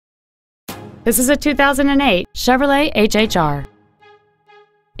This is a 2008 Chevrolet HHR.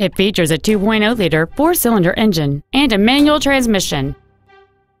 It features a 2.0-liter four-cylinder engine and a manual transmission.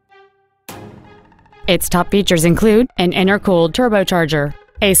 Its top features include an intercooled turbocharger,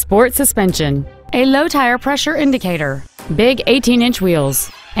 a sport suspension, a low tire pressure indicator, big 18-inch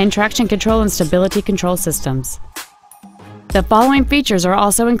wheels, and traction control and stability control systems. The following features are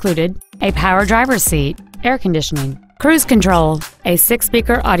also included: a power driver's seat, air conditioning, cruise control, a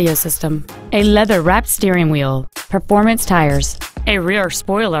 6-speaker audio system, a leather-wrapped steering wheel, performance tires, a rear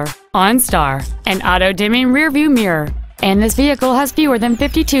spoiler, OnStar, an auto-dimming rear-view mirror, and this vehicle has fewer than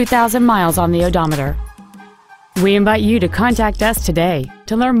 52,000 miles on the odometer. We invite you to contact us today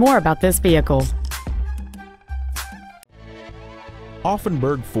to learn more about this vehicle.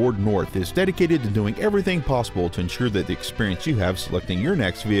 Auffenberg Ford North is dedicated to doing everything possible to ensure that the experience you have selecting your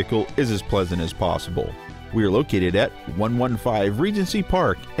next vehicle is as pleasant as possible. We are located at 115 Regency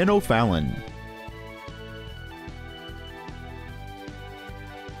Park in O'Fallon.